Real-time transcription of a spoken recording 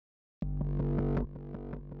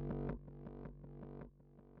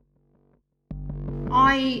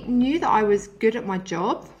I knew that I was good at my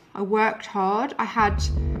job. I worked hard.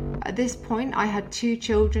 At this point, I had 2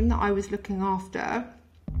 children that I was looking after.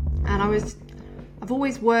 And I've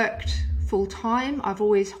always worked full time. I've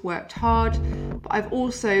always worked hard, but I've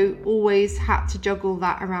also always had to juggle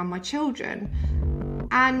that around my children.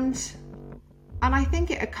 And I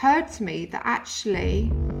think it occurred to me that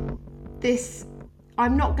actually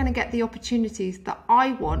I'm not going to get the opportunities that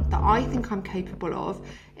I want, that I think I'm capable of,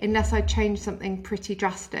 unless I change something pretty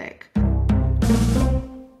drastic.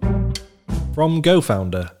 From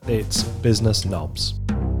GoFounder, it's Business Knobs.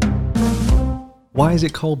 Why is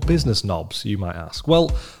it called Business Knobs, you might ask?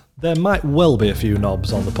 Well, there might well be a few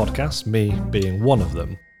knobs on the podcast, me being one of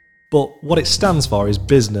them. But what it stands for is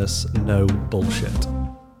Business No Bullshit.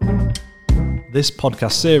 This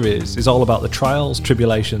podcast series is all about the trials,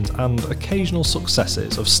 tribulations, and occasional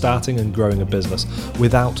successes of starting and growing a business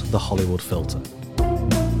without the Hollywood filter.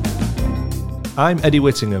 I'm Eddie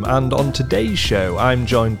Whittingham, and on today's show, I'm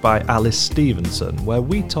joined by Alice Stevenson, where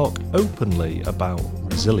we talk openly about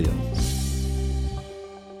resilience.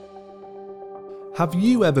 Have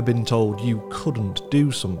you ever been told you couldn't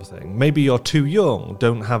do something? Maybe you're too young,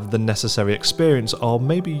 don't have the necessary experience, or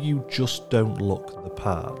maybe you just don't look the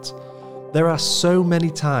part. There are so many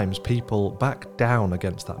times people back down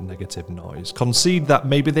against that negative noise, concede that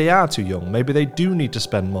maybe they are too young, maybe they do need to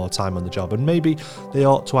spend more time on the job, and maybe they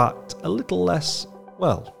ought to act a little less,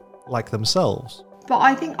 well, like themselves. But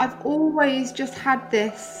I think I've always just had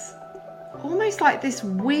this, almost like this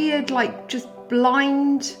weird, like just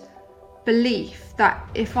blind belief that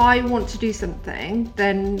if I want to do something,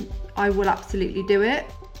 then I will absolutely do it.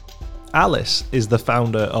 Alice is the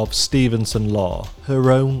founder of Stevenson Law,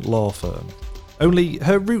 her own law firm. Only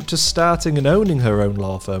her route to starting and owning her own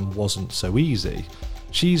law firm wasn't so easy.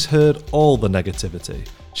 She's heard all the negativity.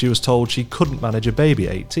 She was told she couldn't manage a baby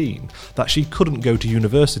at 18, that she couldn't go to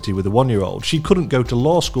university with a 1-year-old, she couldn't go to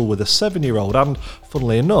law school with a 7-year-old, and,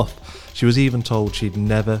 funnily enough, she was even told she'd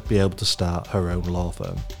never be able to start her own law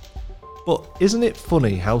firm. But isn't it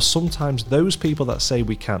funny how sometimes those people that say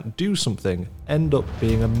we can't do something end up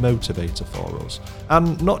being a motivator for us?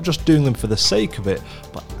 And not just doing them for the sake of it,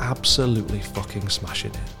 but absolutely fucking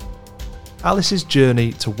smashing it. Alice's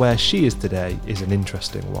journey to where she is today is an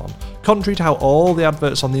interesting one. Contrary to how all the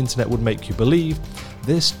adverts on the internet would make you believe,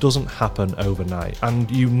 this doesn't happen overnight,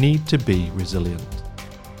 and you need to be resilient.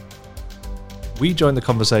 We joined the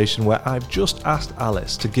conversation where I've just asked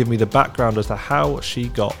Alice to give me the background as to how she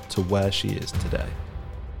got to where she is today.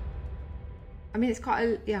 I mean,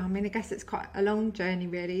 I guess it's quite a long journey,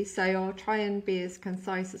 really. So I'll try and be as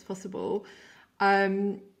concise as possible.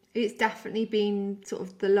 It's definitely been sort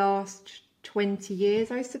of the last 20 years,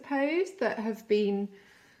 I suppose, that have been,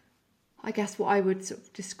 I guess, what I would sort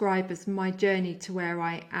of describe as my journey to where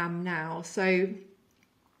I am now. So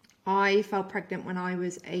I fell pregnant when I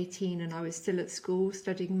was 18 and I was still at school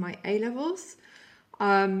studying my A-levels.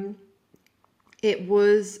 It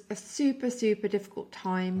was a super, super difficult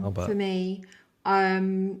time for me.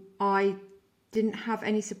 I didn't have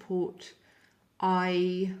any support.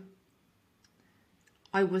 I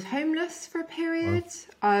was homeless for a period.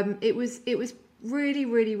 It was really,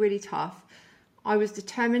 really, really tough. I was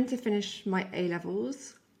determined to finish my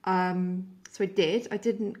A-levels. So I did. I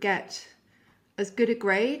didn't get as good at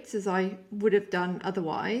grades as I would have done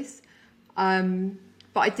otherwise.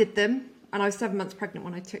 But I did them, and I was 7 months pregnant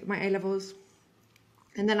when I took my A-levels.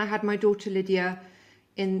 And then I had my daughter Lydia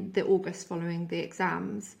in the August following the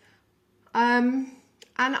exams. And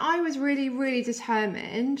I was really, really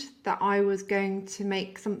determined that I was going to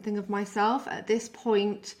make something of myself. At this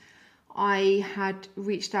point, I had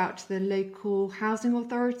reached out to the local housing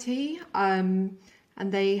authority, and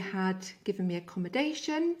they had given me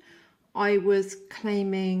accommodation. I was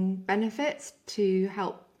claiming benefits to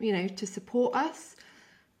help, to support us.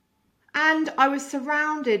 And I was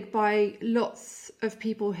surrounded by lots of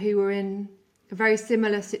people who were in a very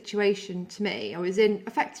similar situation to me. I was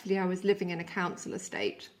living in a council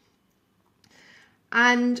estate.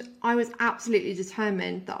 And I was absolutely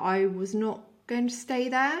determined that I was not going to stay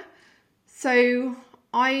there. So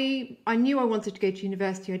I knew I wanted to go to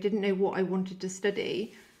university. I didn't know what I wanted to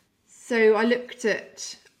study. So I looked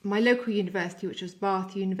at my local university, which was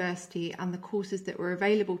Bath University, and the courses that were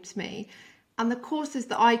available to me, and the courses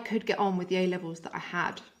that I could get on with the A-levels that I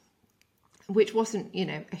had, which wasn't,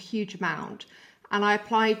 a huge amount. And I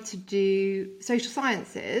applied to do social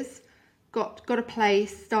sciences, got a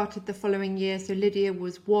place, started the following year. So Lydia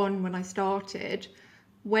was 1 when I started,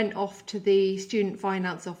 went off to the student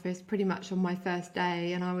finance office pretty much on my first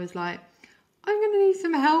day. And I was like, I'm going to need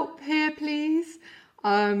some help here, please.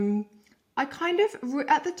 I kind of,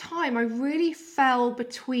 at the time, I really fell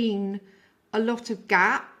between a lot of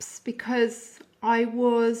gaps because I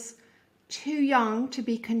was too young to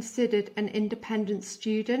be considered an independent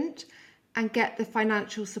student and get the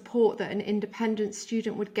financial support that an independent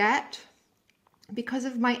student would get. Because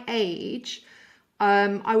of my age,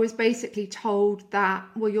 I was basically told that,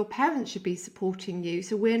 well, your parents should be supporting you,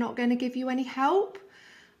 so we're not going to give you any help.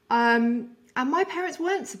 And my parents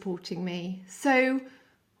weren't supporting me. So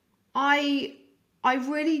I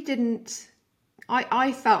really didn't,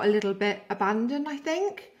 I felt a little bit abandoned, I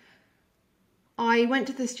think. I went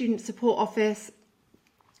to the student support office,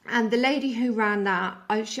 and the lady who ran that,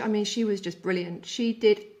 I mean, she was just brilliant. She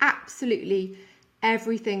did absolutely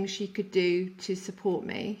everything she could do to support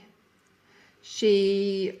me.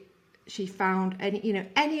 She found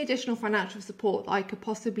any additional financial support that I could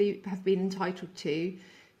possibly have been entitled to,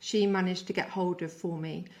 she managed to get hold of for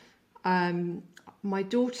me. My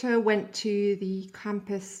daughter went to the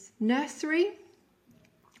campus nursery.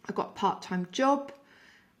 I got a part-time job,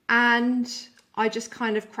 and I just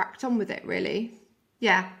kind of cracked on with it, really.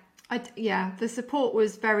 Yeah, the support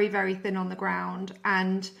was very, very thin on the ground,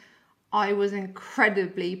 and I was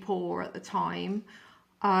incredibly poor at the time.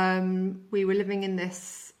 We were living in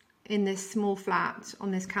this small flat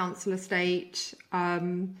on this council estate. I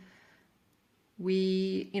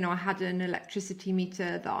had an electricity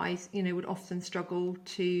meter that I, would often struggle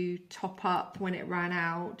to top up when it ran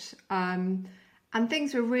out. And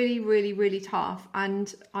things were really, really, really tough.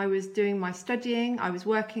 And I was doing my studying, I was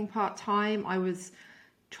working part-time, I was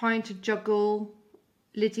trying to juggle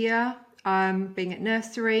Lydia, being at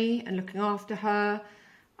nursery and looking after her.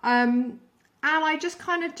 And I just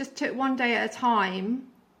kind of just took one day at a time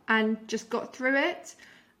and just got through it.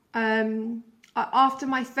 After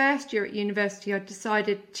my first year at university, I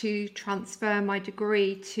decided to transfer my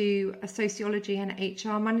degree to a sociology and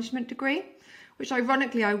HR management degree, which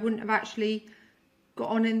ironically I wouldn't have actually got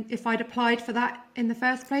on in if I'd applied for that in the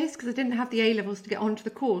first place, because I didn't have the A-levels to get onto the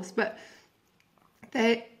course. But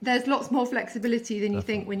there's lots more flexibility than you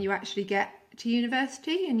think when you actually get to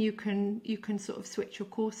university, and you can sort of switch your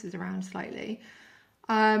courses around slightly.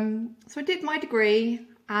 So I did my degree,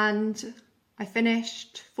 and I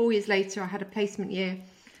finished. 4 years later, I had a placement year,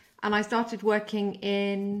 and I started working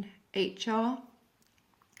in HR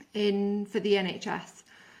for the NHS.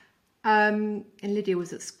 And Lydia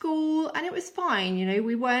was at school, and it was fine.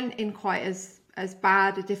 We weren't in quite as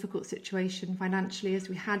bad a difficult situation financially as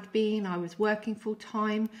we had been. I was working full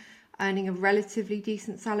time, earning a relatively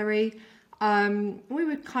decent salary. We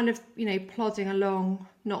were kind of, plodding along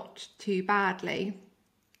not too badly.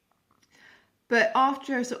 But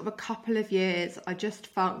after sort of a couple of years, I just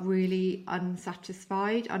felt really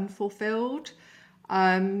unsatisfied, unfulfilled.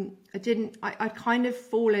 I'd kind of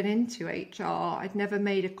fallen into HR. I'd never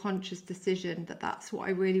made a conscious decision that that's what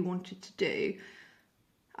I really wanted to do.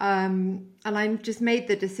 And I just made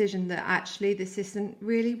the decision that actually this isn't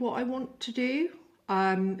really what I want to do.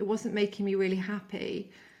 It wasn't making me really happy.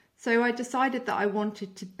 So I decided that I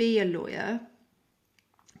wanted to be a lawyer,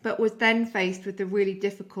 but was then faced with the really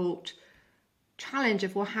difficult challenge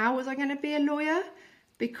of, well, how was I going to be a lawyer?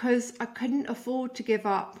 Because I couldn't afford to give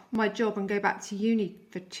up my job and go back to uni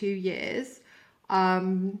for 2 years. I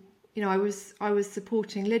was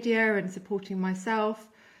supporting Lydia and supporting myself.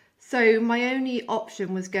 So my only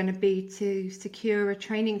option was going to be to secure a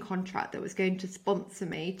training contract that was going to sponsor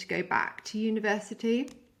me to go back to university.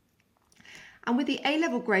 And with the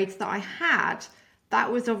A-level grades that I had,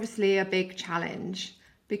 that was obviously a big challenge,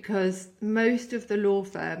 because most of the law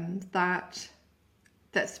firms that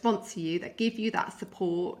sponsor you, that give you that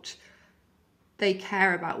support, they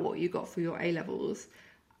care about what you got for your A-levels.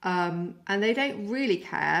 And they don't really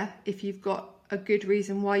care if you've got a good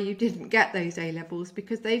reason why you didn't get those A-levels,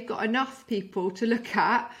 because they've got enough people to look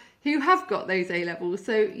at who have got those A-levels.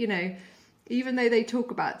 So, even though they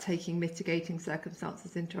talk about taking mitigating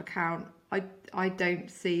circumstances into account, I don't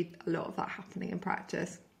see a lot of that happening in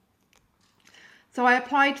practice. So I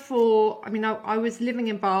applied I was living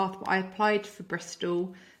in Bath, but I applied for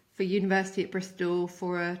Bristol, for university at Bristol,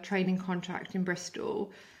 for a training contract in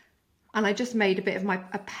Bristol. And I just made a bit of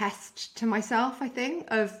a pest to myself, I think,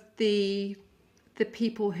 of the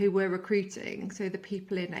people who were recruiting. So the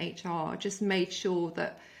people in HR, just made sure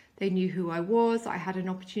that they knew who I was. I had an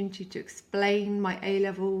opportunity to explain my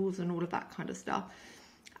A-levels and all of that kind of stuff.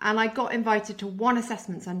 And I got invited to one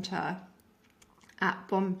assessment centre at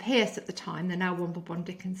Bond Pierce at the time, they're now Womble Bond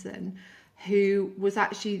Dickinson, who was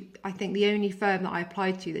actually, I think, the only firm that I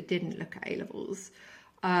applied to that didn't look at A-levels.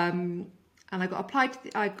 And I got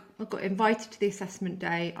I got invited to the assessment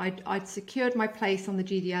day. I'd secured my place on the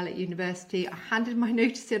GDL at university. I handed my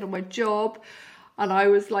notice in on my job, and I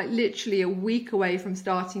was like literally a week away from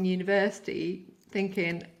starting university,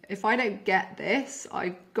 thinking, if I don't get this,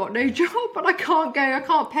 I've got no job and I can't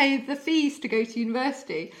pay the fees to go to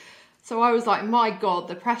university. So I was like, my God,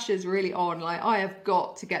 the pressure's really on. Like, I have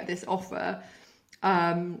got to get this offer.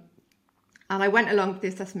 And I went along to the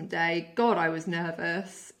assessment day. God, I was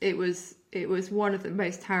nervous. It was one of the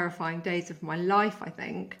most terrifying days of my life, I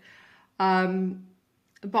think.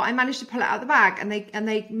 But I managed to pull it out of the bag, and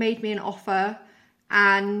they made me an offer,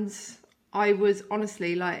 and I was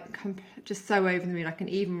honestly like just so over the moon. I can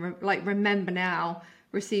even remember now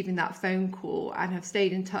receiving that phone call, and have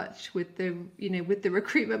stayed in touch with the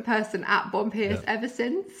recruitment person at Bond Pierce ever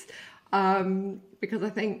since, because I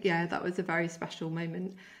think that was a very special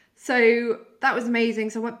moment. So that was amazing.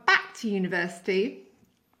 So I went back to university.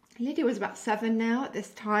 Lydia was about 7 now at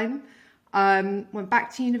this time. Went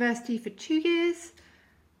back to university for 2 years.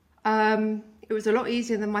 It was a lot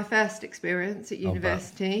easier than my first experience at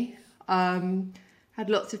university. Had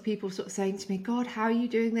lots of people sort of saying to me, God, how are you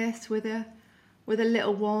doing this with a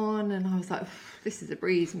little one? And I was like, this is a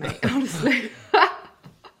breeze, mate, honestly.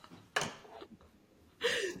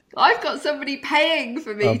 I've got somebody paying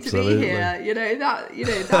for me to be here.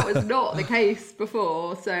 That was not the case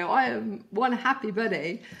before. So I am one happy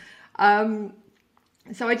bunny.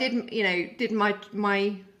 So I did my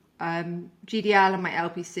GDL and my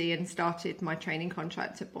LPC, and started my training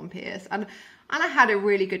contract at Bond Pierce. And I had a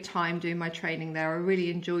really good time doing my training there. I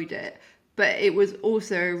really enjoyed it. But it was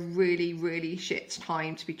also a really, really shit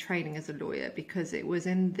time to be training as a lawyer, because it was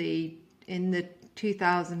in the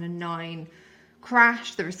 2009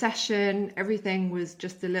 crash, the recession. Everything was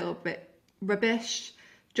just a little bit rubbish.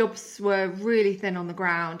 Jobs were really thin on the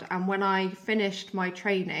ground. And when I finished my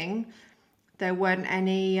training, there weren't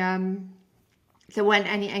any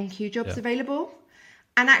NQ jobs available.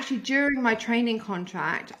 And actually, during my training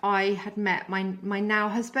contract, I had met my now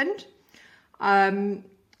husband.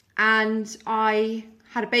 And I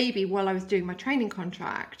had a baby while I was doing my training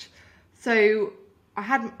contract. So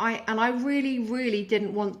I really, really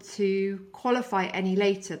didn't want to qualify any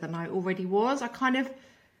later than I already was. I kind of,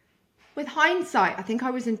 with hindsight, I think I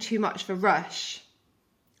was in too much of a rush.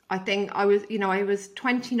 I think I was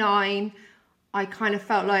 29. I kind of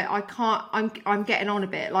felt like I'm getting on a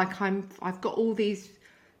bit. Like I've got all these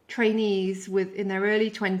trainees in their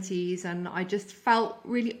early 20s, and I just felt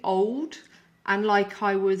really old and like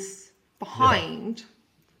I was behind.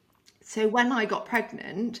 So when I got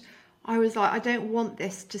pregnant, I was like, I don't want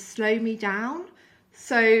this to slow me down.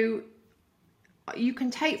 So you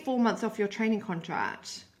can take 4 months off your training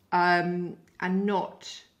contract and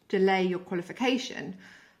not delay your qualification.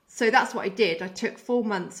 So that's what I did. I took 4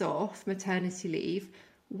 months off maternity leave,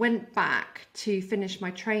 went back to finish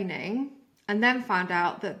my training, and then found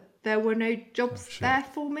out that there were no jobs there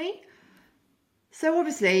for me. So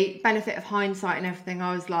obviously, benefit of hindsight and everything,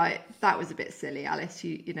 I was like, that was a bit silly, Alice.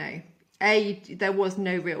 There was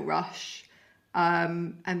no real rush,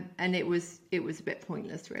 and it was a bit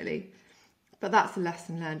pointless, really. But that's a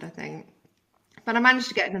lesson learned, I think. But I managed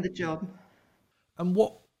to get another job. And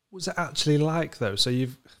what was it actually like, though? So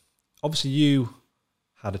you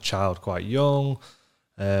had a child quite young.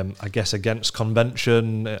 I guess against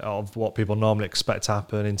convention of what people normally expect to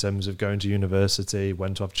happen in terms of going to university,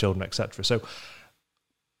 when to have children, etc. So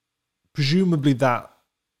presumably that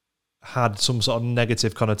had some sort of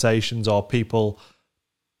negative connotations, or people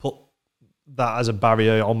put that as a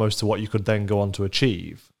barrier almost to what you could then go on to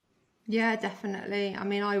achieve. Yeah, definitely. I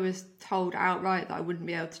mean, I was told outright that I wouldn't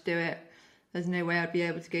be able to do it. There's no way I'd be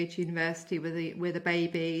able to go to university with a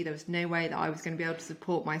baby. There was no way that I was going to be able to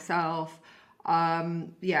support myself. I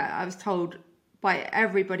was told by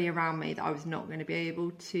everybody around me that I was not going to be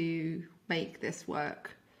able to make this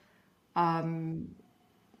work. And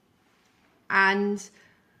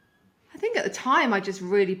I think at the time I just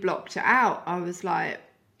really blocked it out. I was like,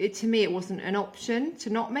 to me, it wasn't an option to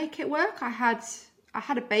not make it work. I had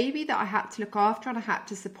a baby that I had to look after and I had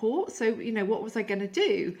to support. So, what was I going to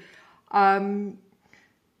do? When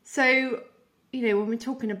we're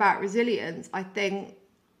talking about resilience, I think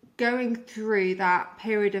going through that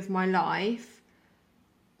period of my life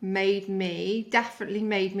definitely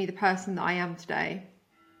made me the person that I am today,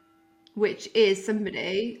 which is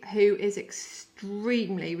somebody who is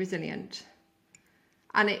extremely resilient.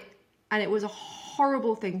 And it was a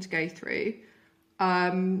horrible thing to go through.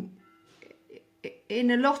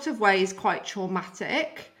 In a lot of ways, quite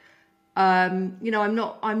traumatic. I'm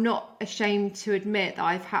not ashamed to admit that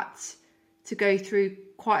I've had to go through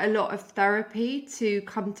quite a lot of therapy to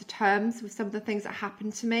come to terms with some of the things that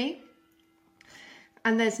happened to me.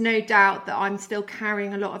 And there's no doubt that I'm still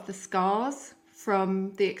carrying a lot of the scars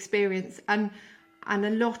from the experience, and a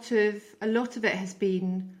lot of it has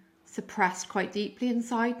been suppressed quite deeply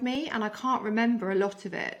inside me, and I can't remember a lot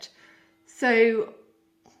of it. So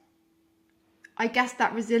I guess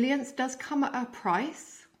that resilience does come at a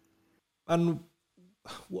price. And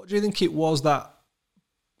what do you think it was that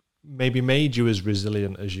maybe made you as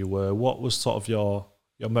resilient as you were? What was sort of your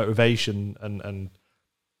motivation, and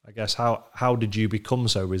I guess how did you become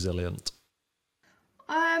so resilient?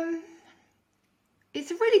 It's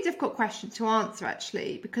a really difficult question to answer,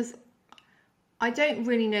 actually, because I don't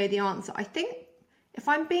really know the answer. I think, if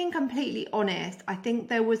I'm being completely honest, I think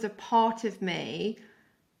there was a part of me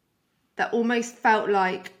that almost felt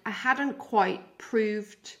like I hadn't quite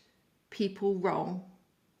proved people wrong,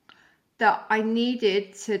 that I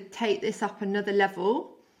needed to take this up another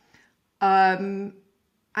level, and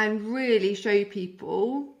really show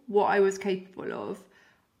people what I was capable of.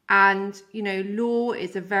 And, you know, law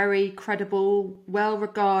is a very credible,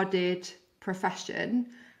 well-regarded profession.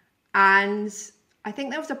 And I think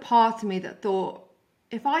there was a part of me that thought,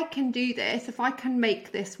 if I can do this, if I can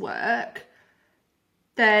make this work,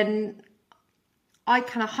 then I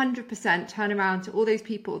can 100% turn around to all those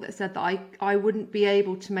people that said that I wouldn't be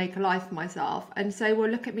able to make a life for myself and say, well,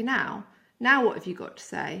 look at me now. Now what have you got to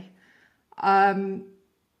say?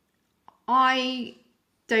 I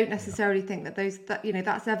don't necessarily think that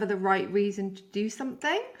that's ever the right reason to do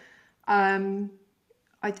something. I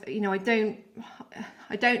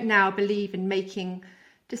don't now believe in making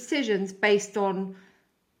decisions based on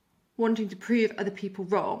wanting to prove other people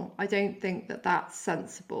wrong. I don't think that that's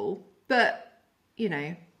sensible. But, you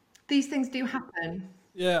know, these things do happen.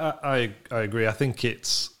 Yeah, I agree. I think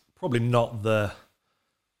it's probably not the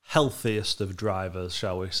healthiest of drivers,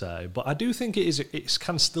 shall we say, but I do think it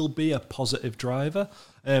can still be a positive driver.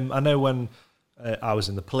 I know when I was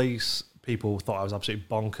in the police, people thought I was absolutely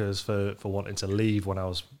bonkers for wanting to leave when I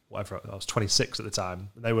was 26 at the time.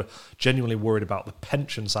 They were genuinely worried about the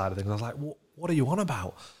pension side of things. I was like, what are you on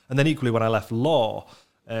about? And then equally when I left law,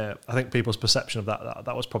 I think people's perception of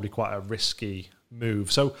that was probably quite a risky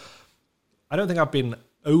move. So I don't think I've been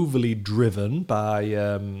overly driven by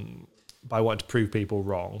wanting to prove people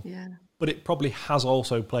wrong. Yeah. But it probably has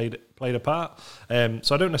also played a part.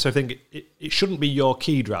 So I don't necessarily think it shouldn't be your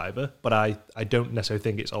key driver, but I don't necessarily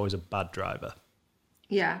think it's always a bad driver.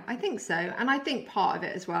 Yeah, I think so. And I think part of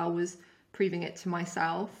it as well was proving it to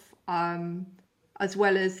myself, as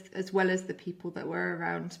well as the people that were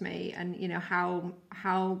around me, and, you know, how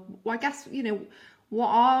well, I guess, you know, what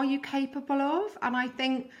are you capable of? And I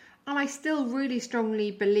think, and I still really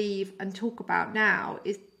strongly believe and talk about now,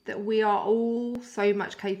 is that we are all so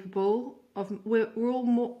much capable of, we're all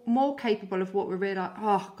more capable of what we realise.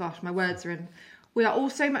 Oh gosh, my words are in. We are all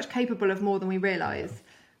so much capable of more than we realise.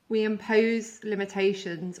 We impose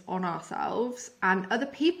limitations on ourselves, and other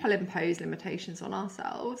people impose limitations on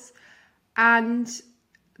ourselves, and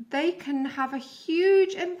they can have a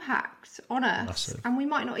huge impact on us. Massive. And we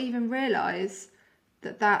might not even realise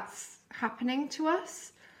that that's happening to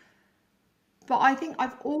us. But I think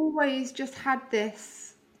I've always just had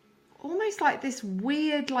this, almost like this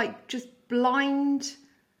weird, like just blind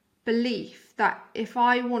belief that if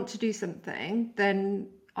I want to do something, then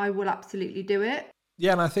I will absolutely do it.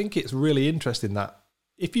 Yeah, and I think it's really interesting that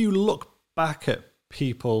if you look back at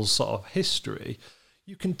people's sort of history,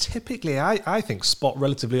 you can typically, I think, spot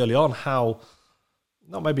relatively early on how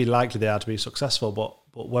not maybe likely they are to be successful, but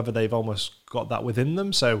whether they've almost got that within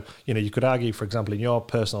them. So, you know, you could argue, for example, in your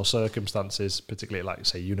personal circumstances, particularly like,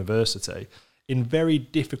 say, university, in very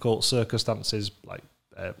difficult circumstances, like,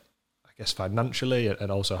 I guess, financially,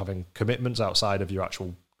 and also having commitments outside of your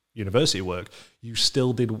actual university work, you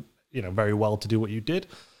still did, you know, very well to do what you did.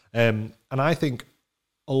 And I think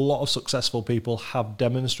a lot of successful people have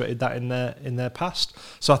demonstrated that in their past.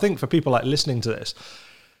 So I think for people like listening to this,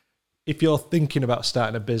 if you're thinking about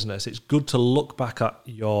starting a business, it's good to look back at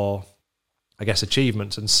your, I guess,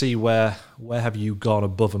 achievements and see where have you gone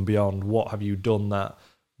above and beyond. What have you done that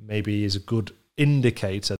maybe is a good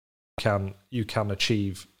indicator you can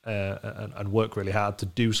achieve and work really hard to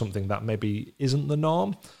do something that maybe isn't the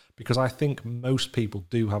norm. Because I think most people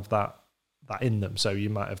do have that in them. So you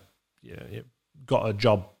might have, you know, got a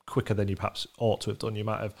job quicker than you perhaps ought to have done. You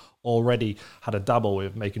might have already had a dabble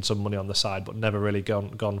with making some money on the side, but never really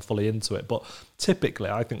gone fully into it. But typically,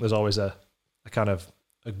 I think there's always a kind of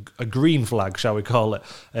a green flag, shall we call it,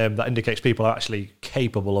 that indicates people are actually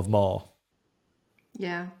capable of more.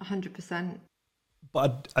 Yeah, 100%.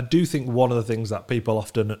 But I do think one of the things that people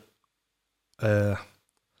often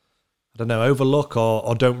I don't know, overlook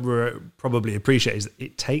or don't probably appreciate is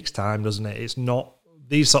it takes time, doesn't it? It's not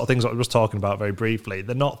these sort of things that I was talking about very briefly.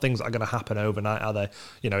 They're not things that are going to happen overnight, are they?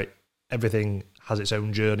 Everything has its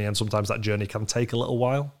own journey, and sometimes that journey can take a little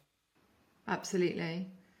while. Absolutely.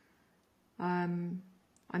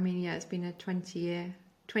 It's been a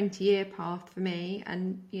 20-year path for me,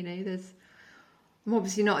 and I'm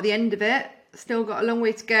obviously not at the end of it. Still got a long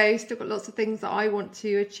way to go. Still got lots of things that I want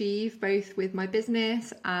to achieve, both with my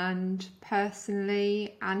business and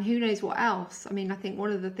personally, and who knows what else. I think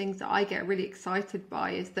one of the things that I get really excited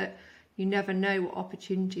by is that you never know what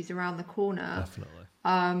opportunities are around the corner. Definitely.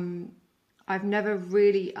 I've never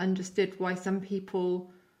really understood why some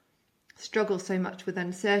people struggle so much with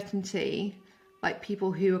uncertainty, like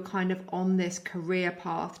people who are kind of on this career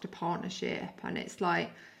path to partnership, and it's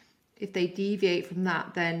like if they deviate from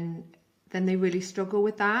that, then they really struggle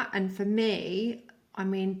with that. And for me,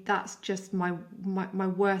 that's just my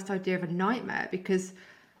worst idea of a nightmare, because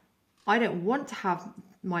I don't want to have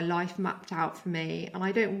my life mapped out for me, and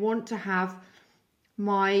I don't want to have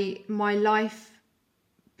my life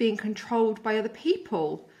being controlled by other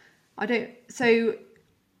people. So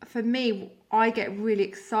for me, I get really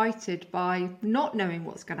excited by not knowing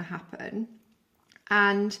what's going to happen.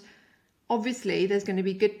 And obviously there's going to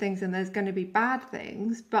be good things and there's going to be bad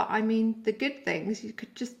things, but the good things, you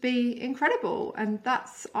could just be incredible, and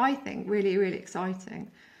that's, I think, really, really exciting.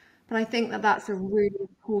 But I think that that's a really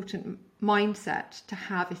important mindset to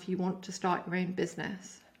have if you want to start your own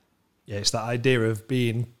business. Yeah, it's that idea of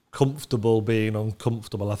being comfortable being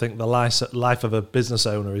uncomfortable. I think the life of a business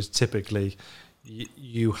owner is typically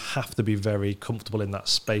you have to be very comfortable in that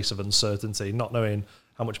space of uncertainty, not knowing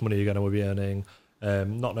how much money you're going to be earning,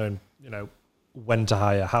 not knowing when to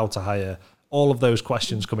hire, how to hire. All of those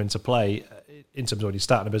questions come into play in terms of when you're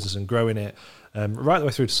starting a business and growing it, right the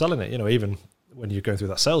way through to selling it. Even when you're going through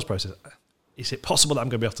that sales process, is it possible that I'm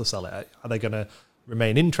going to be able to sell it? Are they going to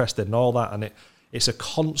remain interested and all that? And it's a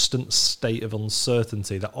constant state of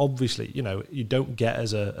uncertainty that obviously you don't get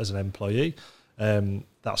as an employee.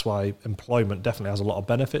 That's why employment definitely has a lot of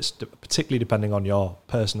benefits, particularly depending on your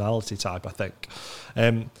personality type, I think.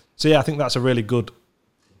 So yeah, I think that's a really good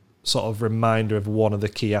sort of reminder of one of the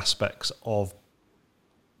key aspects of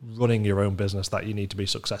running your own business, that you need to be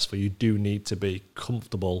successful. You do need to be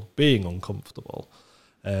comfortable being uncomfortable,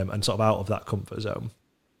 and sort of out of that comfort zone.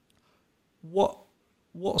 What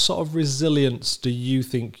sort of resilience do you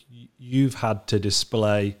think you've had to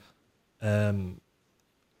display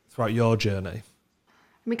throughout your journey?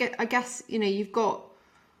 I guess you've got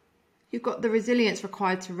the resilience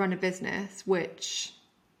required to run a business, which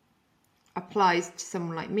applies to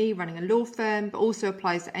someone like me running a law firm, but also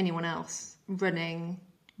applies to anyone else running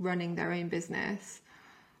their own business.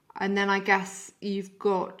 And then I guess you've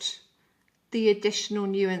got the additional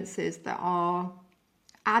nuances that are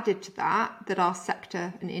added to that are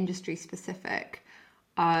sector and industry specific,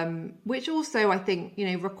 which also I think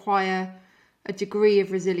require a degree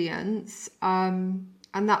of resilience, and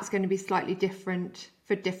that's going to be slightly different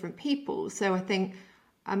for different people. So I think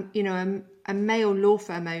a male law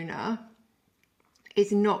firm owner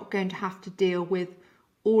is not going to have to deal with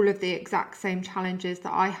all of the exact same challenges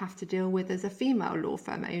that I have to deal with as a female law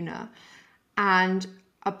firm owner, and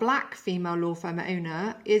a black female law firm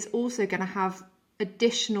owner is also going to have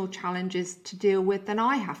additional challenges to deal with than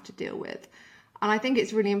I have to deal with. And I think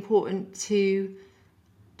it's really important to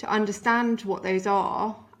understand what those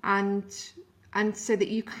are, and so that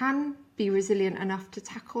you can be resilient enough to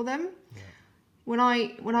tackle them. Yeah. When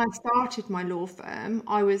I started my law firm,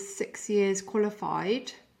 I was 6 years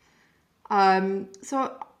qualified.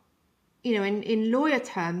 So in lawyer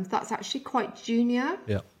terms, that's actually quite junior.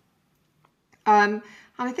 Yeah. And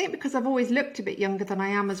I think because I've always looked a bit younger than I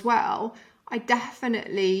am as well, I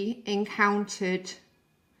definitely encountered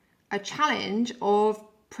a challenge of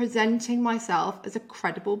presenting myself as a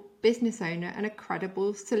credible business owner and a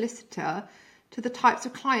credible solicitor to the types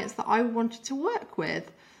of clients that I wanted to work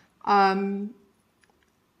with. And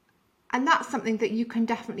that's something that you can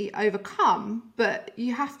definitely overcome, but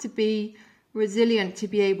you have to be resilient to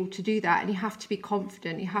be able to do that, and you have to be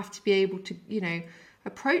confident. You have to be able to,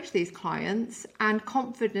 approach these clients and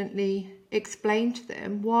confidently explain to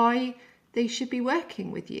them why they should be working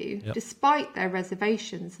with you, yep, despite their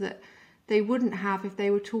reservations that they wouldn't have if they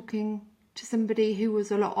were talking to somebody who was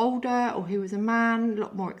a lot older or who was a man, a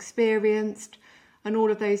lot more experienced, and all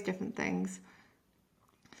of those different things.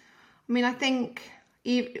 I think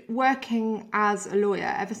working as a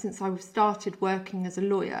lawyer, ever since I started working as a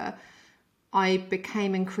lawyer, I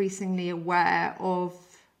became increasingly aware of,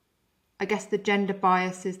 I guess, the gender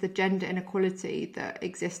biases, the gender inequality that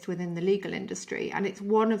exist within the legal industry. And it's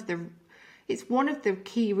one of the it's one of the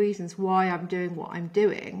key reasons why I'm doing what I'm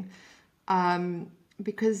doing,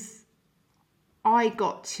 because I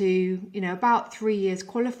got to, about 3 years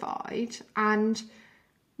qualified and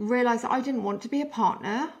realised that I didn't want to be a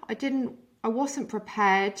partner. I wasn't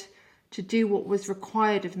prepared to do what was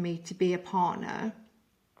required of me to be a partner.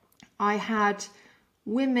 I had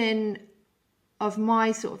women of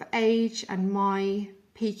my sort of age and my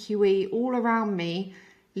PQE all around me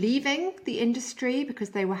leaving the industry because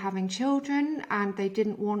they were having children and they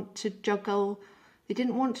didn't want to juggle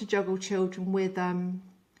children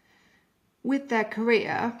with their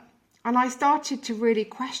career. And I started to really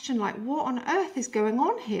question, like, what on earth is going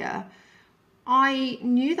on here? I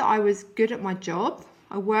knew that I was good at my job.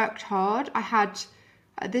 I worked hard.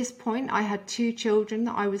 At this point, I had 2 children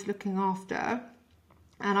that I was looking after.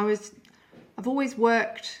 And I've always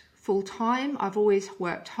worked full time. I've always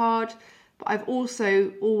worked hard, but I've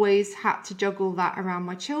also always had to juggle that around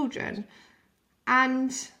my children.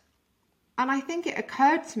 And I think it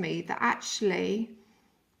occurred to me that actually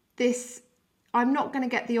I'm not going to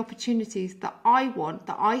get the opportunities that I want,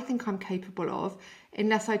 that I think I'm capable of,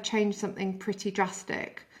 unless I change something pretty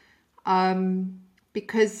drastic.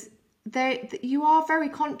 Because you are very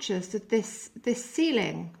conscious of this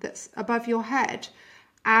ceiling that's above your head,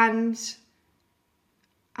 and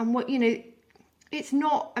what it's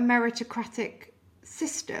not a meritocratic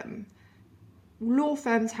system. Law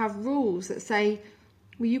firms have rules that say,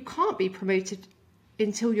 well, you can't be promoted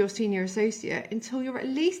until you're senior associate, until you're at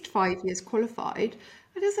least 5 years qualified.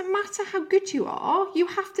 It doesn't matter how good you are, you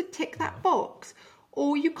have to tick that box.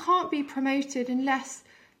 Or you can't be promoted unless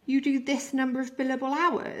you do this number of billable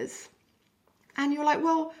hours. And you're like,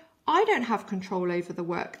 well, I don't have control over the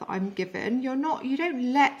work that I'm given. You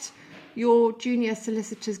don't let your junior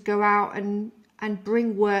solicitors go out and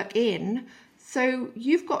bring work in. So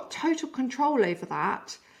you've got total control over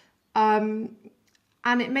that.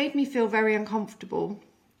 And it made me feel very uncomfortable.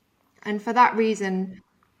 And for that reason,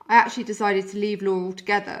 I actually decided to leave law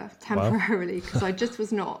altogether temporarily, because I just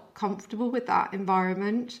was not comfortable with that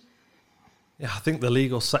environment. Yeah, I think the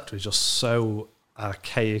legal sector is just so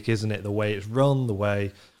archaic, isn't it? The way it's run, the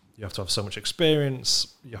way you have to have so much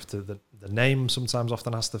experience, the name sometimes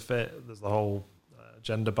often has to fit. There's the whole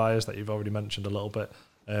gender bias that you've already mentioned a little bit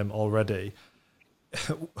already.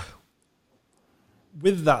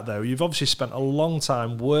 With that, though, you've obviously spent a long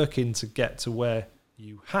time working to get to where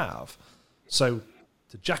you have. So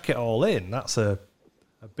to jack it all in, that's a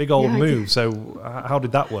big old move. So how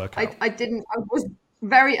did that work out? I was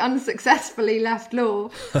very unsuccessfully left law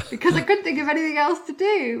because I couldn't think of anything else to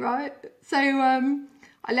do, right? So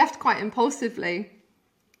I left quite impulsively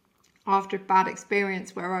after a bad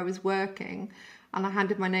experience where I was working, and I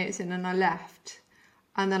handed my notice in and I left.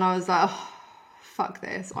 And then I was like, oh, fuck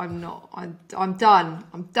this, I'm done.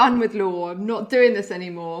 I'm done with law. I'm not doing this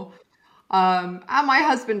anymore. And my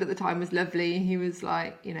husband at the time was lovely. He was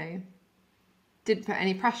like, didn't put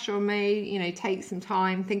any pressure on me, take some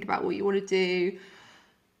time, think about what you want to do.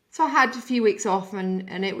 So I had a few weeks off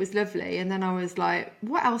and it was lovely. And then I was like,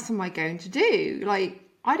 what else am I going to do? Like,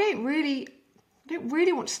 I don't really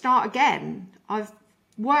want to start again. I've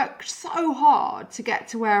worked so hard to get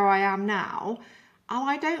to where I am now.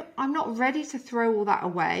 And I'm not ready to throw all that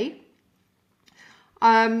away.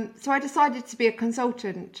 So I decided to be a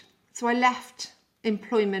consultant. So I left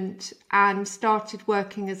employment and started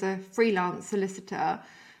working as a freelance solicitor,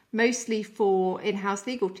 mostly for in-house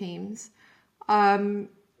legal teams. And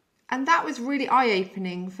that was really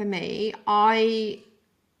eye-opening for me. I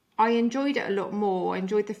enjoyed it a lot more. I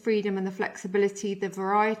enjoyed the freedom and the flexibility, the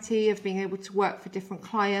variety of being able to work for different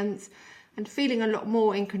clients, and feeling a lot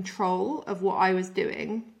more in control of what I was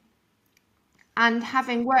doing. And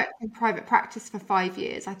having worked in private practice for 5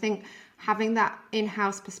 years, I think having that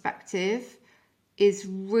in-house perspective is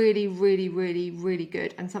really, really, really, really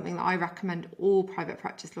good, and something that I recommend all private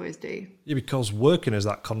practice lawyers do. Yeah, because working as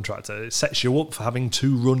that contractor, it sets you up for having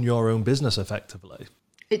to run your own business effectively.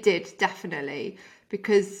 It did, definitely,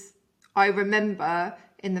 because I remember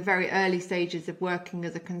in the very early stages of working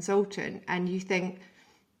as a consultant, and you think,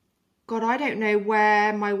 God, I don't know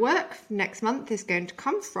where my work next month is going to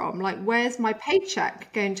come from. Like, where's my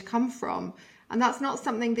paycheck going to come from? And that's not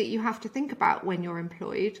something that you have to think about when you're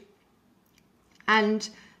employed. And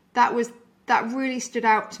that really stood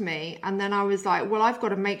out to me. And then I was like, well, I've got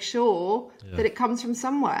to make sure that it comes from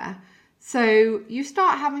somewhere. So you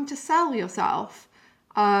start having to sell yourself.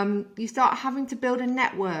 You start having to build a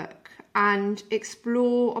network and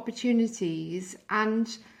explore opportunities.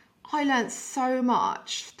 And I learned so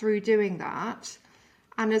much through doing that.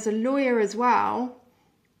 And as a lawyer as well,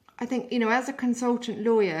 I think, as a consultant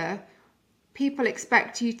lawyer, people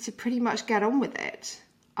expect you to pretty much get on with it.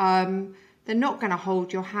 They're not going to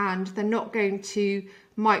hold your hand. They're not going to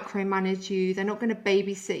micromanage you. They're not going to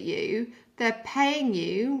babysit you. They're paying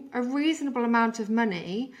you a reasonable amount of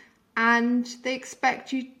money, and they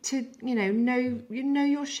expect you to, know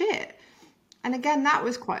your shit. And again, that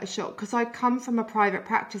was quite a shock, because I come from a private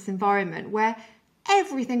practice environment where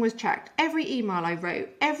everything was checked. Every email I wrote,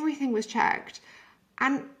 everything was checked.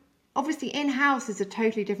 And obviously in-house is a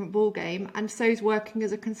totally different ballgame, and so is working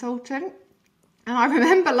as a consultant. And I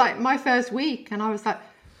remember like my first week, and I was like,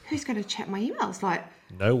 who's going to check my emails? Like,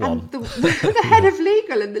 no one. And the head of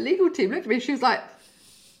legal and the legal team looked at me, she was like,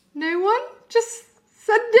 no one? Just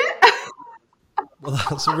send it. Well,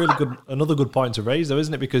 that's another good point to raise, though,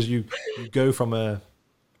 isn't it? Because you go from a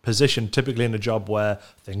position, typically in a job where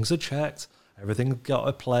things are checked, everything's got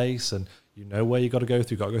a place, and you know where you got to go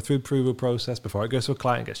through. You've got to go through the approval process before it goes to a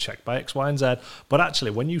client, gets checked by X, Y, and Z. But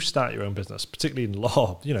actually, when you start your own business, particularly in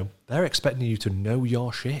law, they're expecting you to know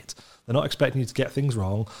your shit. They're not expecting you to get things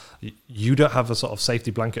wrong. You don't have a sort of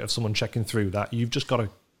safety blanket of someone checking through that. You've just got to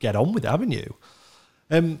get on with it, haven't you?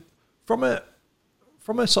 From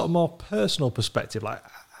a sort of more personal perspective, like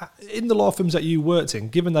in the law firms that you worked in,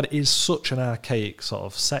 given that it is such an archaic sort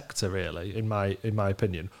of sector, really, in my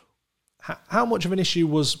opinion, how much of an issue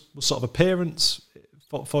was sort of appearance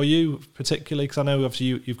for you particularly? Because I know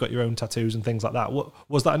obviously you've got your own tattoos and things like that.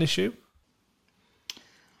 Was that an issue?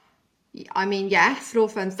 I mean, yes, law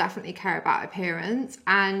firms definitely care about appearance,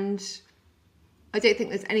 and I don't think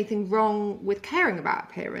there's anything wrong with caring about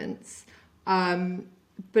appearance.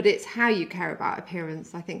 But it's how you care about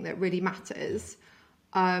appearance, I think, that really matters.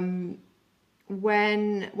 When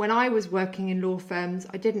I was working in law firms,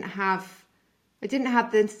 I didn't have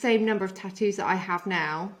the same number of tattoos that I have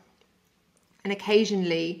now. And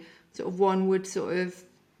occasionally sort of one would sort of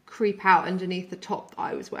creep out underneath the top that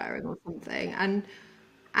I was wearing or something. And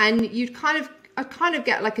I'd kind of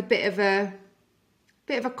get like a bit of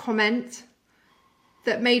a comment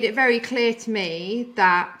that made it very clear to me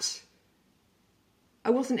that I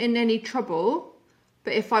wasn't in any trouble,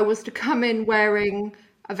 but if I was to come in wearing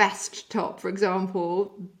a vest top, for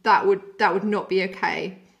example, that would not be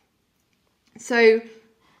okay. So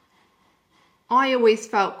I always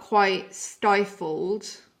felt quite stifled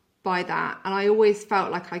by that, and I always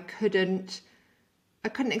felt like I couldn't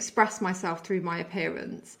express myself through my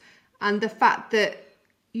appearance. And the fact that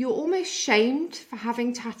you're almost shamed for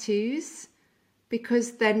having tattoos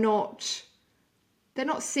because they're not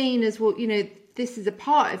seen as, well, this is a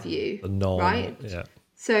part of you, the norm, right? Yeah.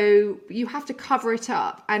 So you have to cover it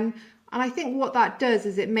up. And I think what that does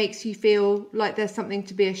is it makes you feel like there's something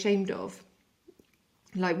to be ashamed of.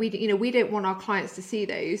 Like we don't want our clients to see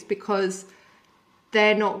those, because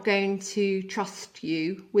they're not going to trust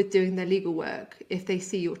you with doing their legal work if they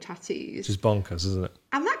see your tattoos. Which is bonkers, isn't it?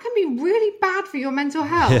 And that can be really bad for your mental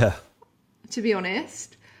health, yeah, to be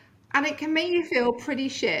honest. And it can make you feel pretty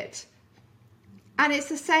shit. And it's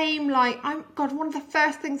the same, like, one of the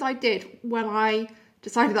first things I did when I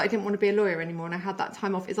decided that I didn't want to be a lawyer anymore and I had that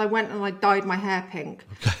time off is I went and I dyed my hair pink.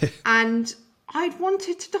 Okay. And I'd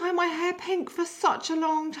wanted to dye my hair pink for such a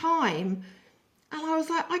long time. And I was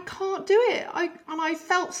like, I can't do it. I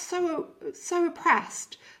felt so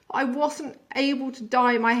oppressed. I wasn't able to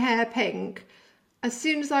dye my hair pink. As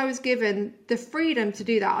soon as I was given the freedom to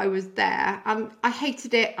do that, I was there. And I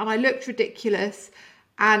hated it, and I looked ridiculous.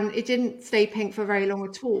 And it didn't stay pink for very long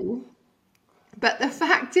at all. But the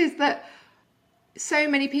fact is that so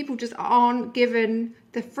many people just aren't given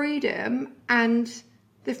the freedom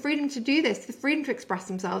to do this, the freedom to express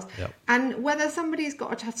themselves. Yep. And whether somebody's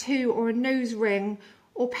got a tattoo or a nose ring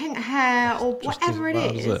or pink hair or whatever it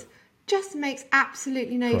is, just makes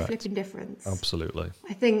absolutely no flipping difference. Absolutely.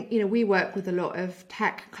 I think, we work with a lot of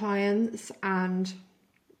tech clients, and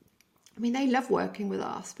I mean, they love working with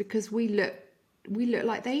us because we look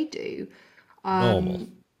like they do. Normal.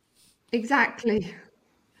 Exactly.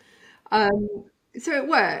 So it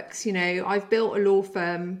works, I've built a law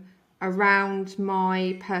firm around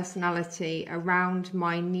my personality, around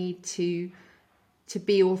my need to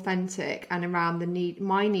be authentic, and around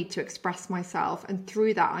my need to express myself. And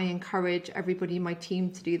through that, I encourage everybody in my team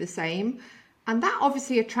to do the same. And that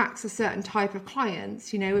obviously attracts a certain type of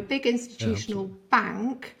clients. A big institutional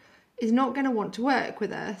bank is not going to want to work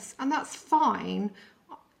with us, and that's fine.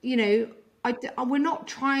 We're not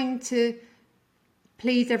trying to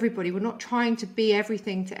please everybody. We're not trying to be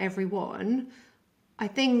everything to everyone. I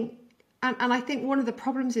think, and I think one of the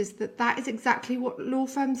problems is that is exactly what law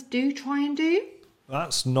firms do try and do.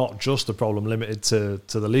 That's not just a problem limited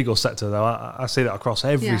to the legal sector, though. I see that across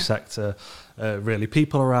every sector, really.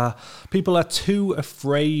 People are too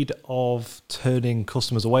afraid of turning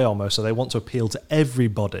customers away almost, so they want to appeal to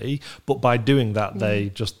everybody, but by doing that,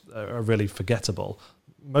 they just are really forgettable.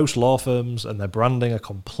 Most law firms and their branding are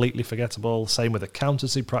completely forgettable. Same with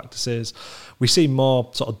accountancy practices. We see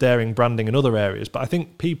more sort of daring branding in other areas, but I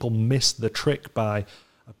think people miss the trick by,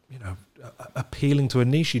 appealing to a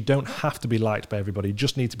niche. You don't have to be liked by everybody. You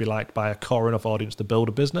just need to be liked by a core enough audience to build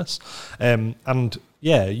a business.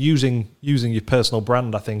 Using your personal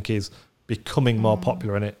brand, I think, is becoming more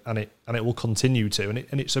popular, and it will continue to.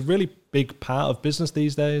 And it's a really big part of business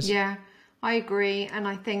these days. Yeah, I agree. And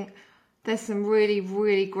I think there's some really,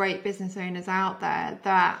 really great business owners out there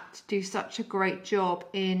that do such a great job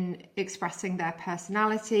in expressing their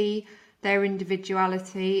personality, their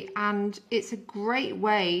individuality, and it's a great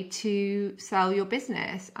way to sell your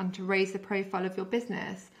business and to raise the profile of your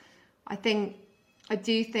business. I do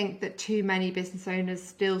think that too many business owners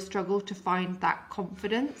still struggle to find that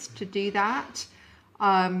confidence to do that,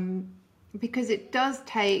 because it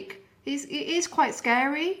is quite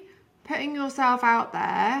scary putting yourself out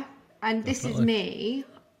there, and this is me,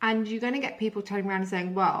 and you're going to get people turning around and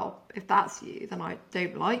saying, well, if that's you, then I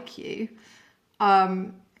don't like you.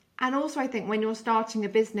 And also, I think when you're starting a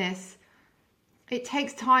business, it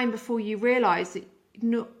takes time before you realise that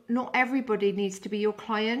not everybody needs to be your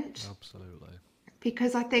client. Absolutely.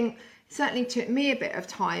 Because I think it certainly took me a bit of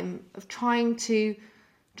time of trying to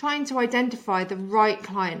identify the right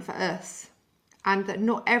client for us, and that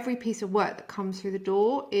not every piece of work that comes through the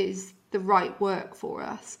door is the right work for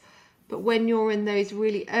us. But when you're in those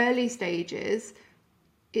really early stages,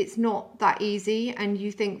 it's not that easy, and you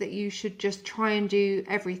think that you should just try and do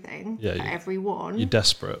everything for everyone. You're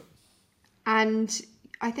desperate. And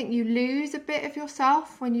I think you lose a bit of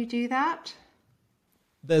yourself when you do that.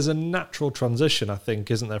 There's a natural transition, I think,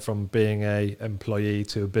 isn't there, from being a employee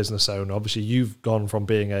to a business owner? Obviously, you've gone from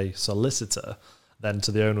being a solicitor then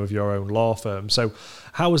to the owner of your own law firm. So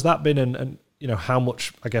how has that been, and how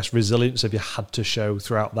much, I guess, resilience have you had to show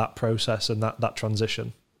throughout that process and that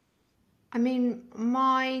transition? I mean,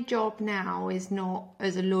 my job now is not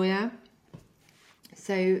as a lawyer.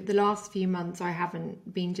 So the last few months, I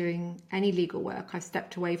haven't been doing any legal work. I've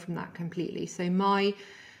stepped away from that completely. So my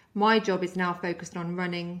job is now focused on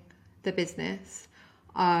running the business.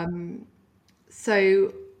 I'm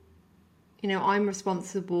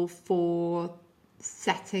responsible for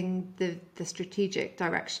setting the strategic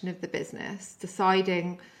direction of the business,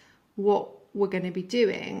 deciding what we're going to be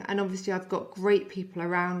doing, and obviously I've got great people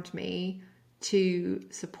around me to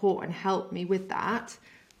support and help me with that,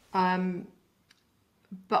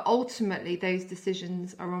 but ultimately those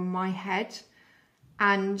decisions are on my head,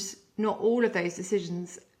 and not all of those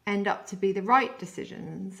decisions end up to be the right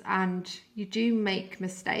decisions, and you do make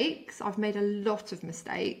mistakes. I've made a lot of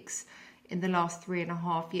mistakes in the last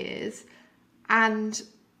 3.5 years, and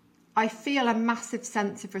I feel a massive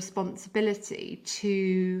sense of responsibility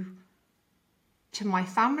to my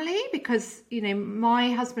family, because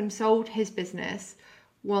my husband sold his business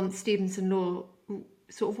once Stevenson Law,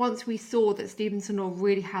 once we saw that Stevenson Law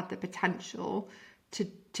really had the potential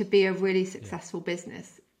to be a really successful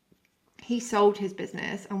business. He sold his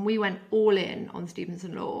business and we went all in on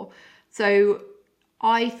Stevenson Law. So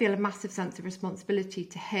I feel a massive sense of responsibility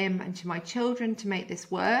to him and to my children to make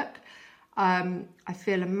this work. I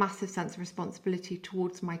feel a massive sense of responsibility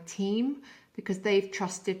towards my team, because they've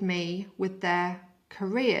trusted me with their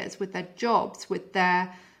careers, with their jobs, with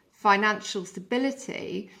their financial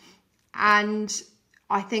stability. And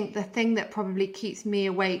I think the thing that probably keeps me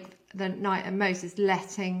awake the night the most is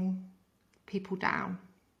letting people down.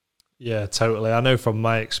 Yeah, totally. I know from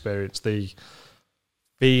my experience, the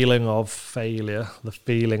feeling of failure, the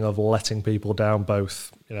feeling of letting people down,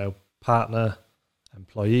 both, partner,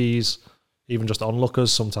 employees, even just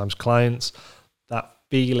onlookers, sometimes clients, that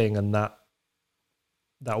feeling and that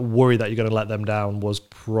worry that you're going to let them down was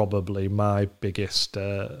probably my biggest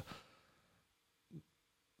thing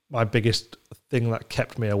that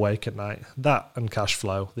kept me awake at night. That and cash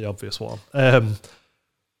flow, the obvious one.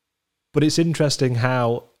 But it's interesting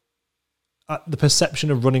how the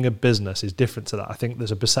perception of running a business is different to that. I think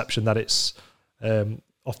there's a perception that it's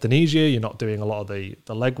often easier. You're not doing a lot of the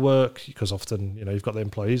legwork, because often, you've got the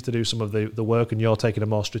employees to do some of the work, and you're taking a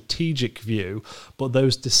more strategic view. But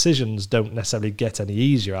those decisions don't necessarily get any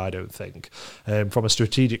easier, I don't think. From a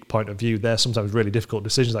strategic point of view, they're sometimes really difficult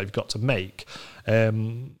decisions that you've got to make.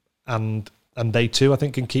 And they too, I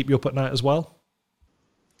think, can keep you up at night as well.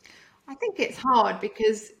 I think it's hard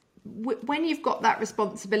because when you've got that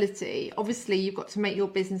responsibility, obviously you've got to make your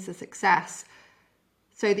business a success.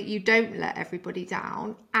 so that you don't let everybody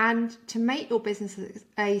down. And to make your business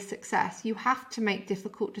a success, you have to make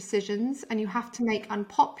difficult decisions and you have to make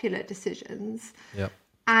unpopular decisions. Yep.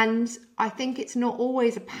 And I think it's not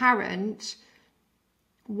always apparent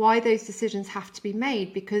why those decisions have to be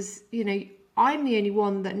made, because, you know, I'm the only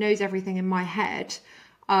one that knows everything in my head.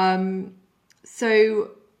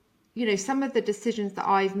 So, you know, some of the decisions that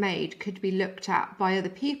I've made could be looked at by other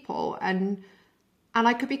people, and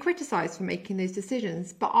I could be criticized for making those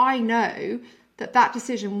decisions. But I know that that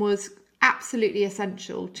decision was absolutely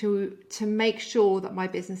essential to make sure that my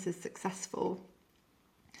business is successful.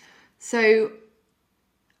 So,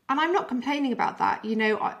 and I'm not complaining about that. You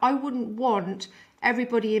know, I wouldn't want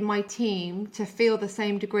everybody in my team to feel the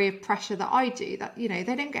same degree of pressure that I do. That, you know,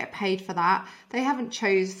 they don't get paid for that. They haven't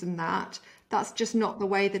chosen that. That's just not the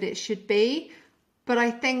way that it should be. But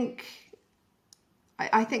I think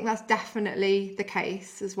that's definitely the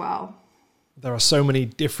case as well. There are so many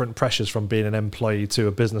different pressures from being an employee to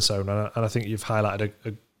a business owner, and I think you've highlighted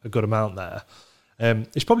a good amount there.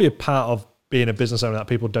 It's probably a part of being a business owner that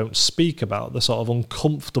people don't speak about, the sort of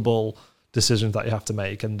uncomfortable decisions that you have to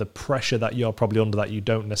make and the pressure that you're probably under that you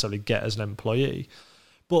don't necessarily get as an employee.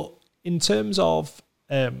 But in terms of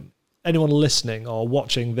anyone listening or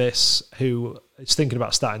watching this who is thinking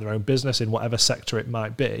about starting their own business in whatever sector it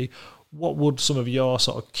might be, what would some of your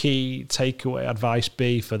sort of key takeaway advice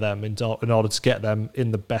be for them in order to get them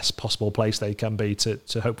in the best possible place they can be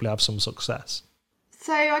to hopefully have some success?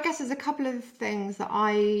 So I guess there's a couple of things that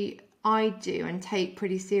I do and take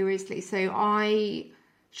pretty seriously. So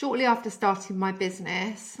shortly after starting my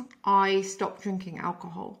business, I stopped drinking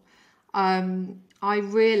alcohol. I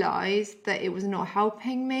realised that it was not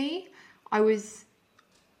helping me. I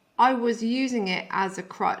was using it as a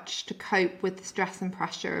crutch to cope with the stress and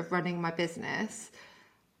pressure of running my business.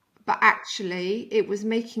 But actually, it was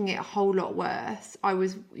making it a whole lot worse. I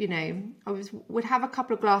would have a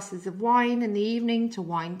couple of glasses of wine in the evening to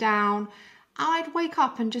wind down. I'd wake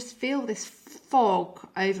up and just feel this fog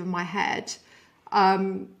over my head.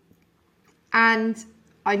 And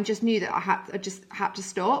I just knew that I just had to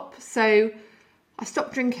stop. So I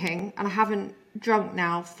stopped drinking, and I haven't drunk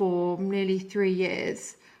now for nearly 3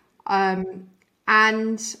 years.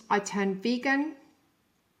 And I turned vegan.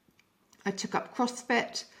 I took up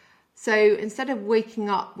CrossFit. So instead of waking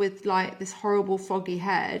up with like this horrible foggy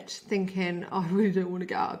head thinking, I really don't want to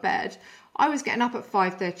get out of bed, I was getting up at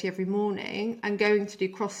 5:30 every morning and going to do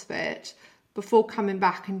CrossFit before coming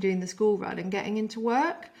back and doing the school run and getting into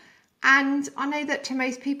work. And I know that to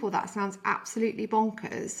most people that sounds absolutely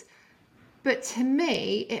bonkers, but to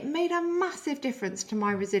me, it made a massive difference to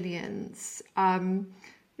my resilience.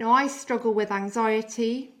 I struggle with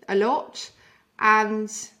anxiety a lot,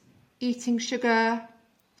 and eating sugar,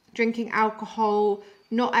 drinking alcohol,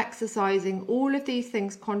 not exercising, all of these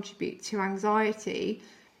things contribute to anxiety.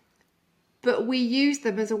 But we use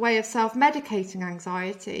them as a way of self-medicating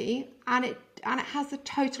anxiety, and it has the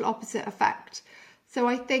total opposite effect. So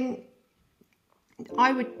I think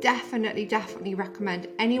I would definitely recommend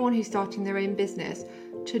anyone who's starting their own business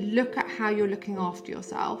to look at how you're looking after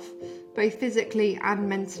yourself, both physically and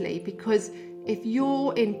mentally, because if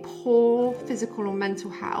you're in poor physical or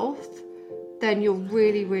mental health, then you're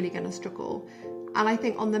really going to struggle. And I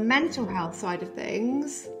think on the mental health side of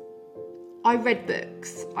things, I read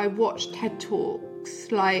books, I watched TED Talks,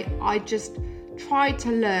 I just tried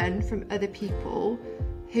to learn from other people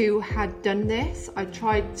who had done this. I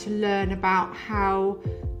tried to learn about how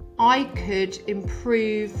I could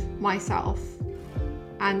improve myself,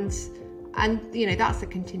 and that's a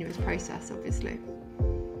continuous process, obviously.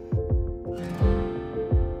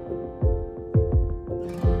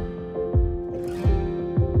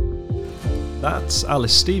 That's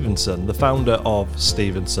Alice Stevenson, the founder of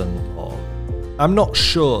Stevenson Law. I'm not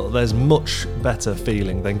sure there's much better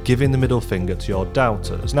feeling than giving the middle finger to your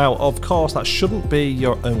doubters. Now, of course, that shouldn't be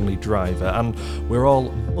your only driver, and we're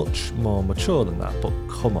all much more mature than that, but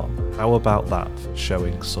come on, how about that for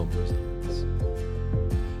showing some resilience?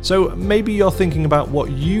 So maybe you're thinking about what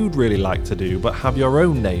you'd really like to do, but have your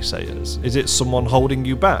own naysayers. Is it someone holding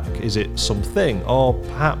you back? Is it something? Or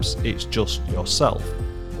perhaps it's just yourself?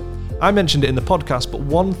 I mentioned it in the podcast, but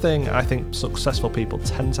one thing I think successful people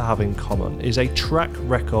tend to have in common is a track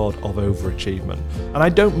record of overachievement. And I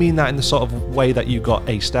don't mean that in the sort of way that you got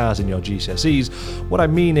A stars in your GCSEs. What I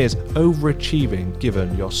mean is overachieving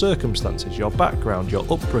given your circumstances, your background, your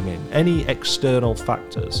upbringing, any external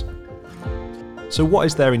factors. So what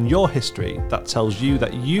is there in your history that tells you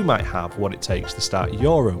that you might have what it takes to start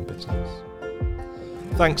your own business?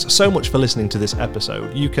 Thanks so much for listening to this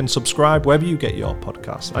episode. You can subscribe wherever you get your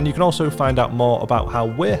podcasts, and you can also find out more about how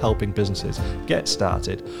we're helping businesses get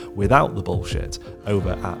started without the bullshit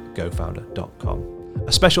over at gofounder.com.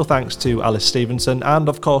 A special thanks to Alice Stevenson, and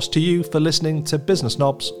of course to you for listening to Business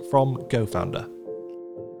Knobs from GoFounder.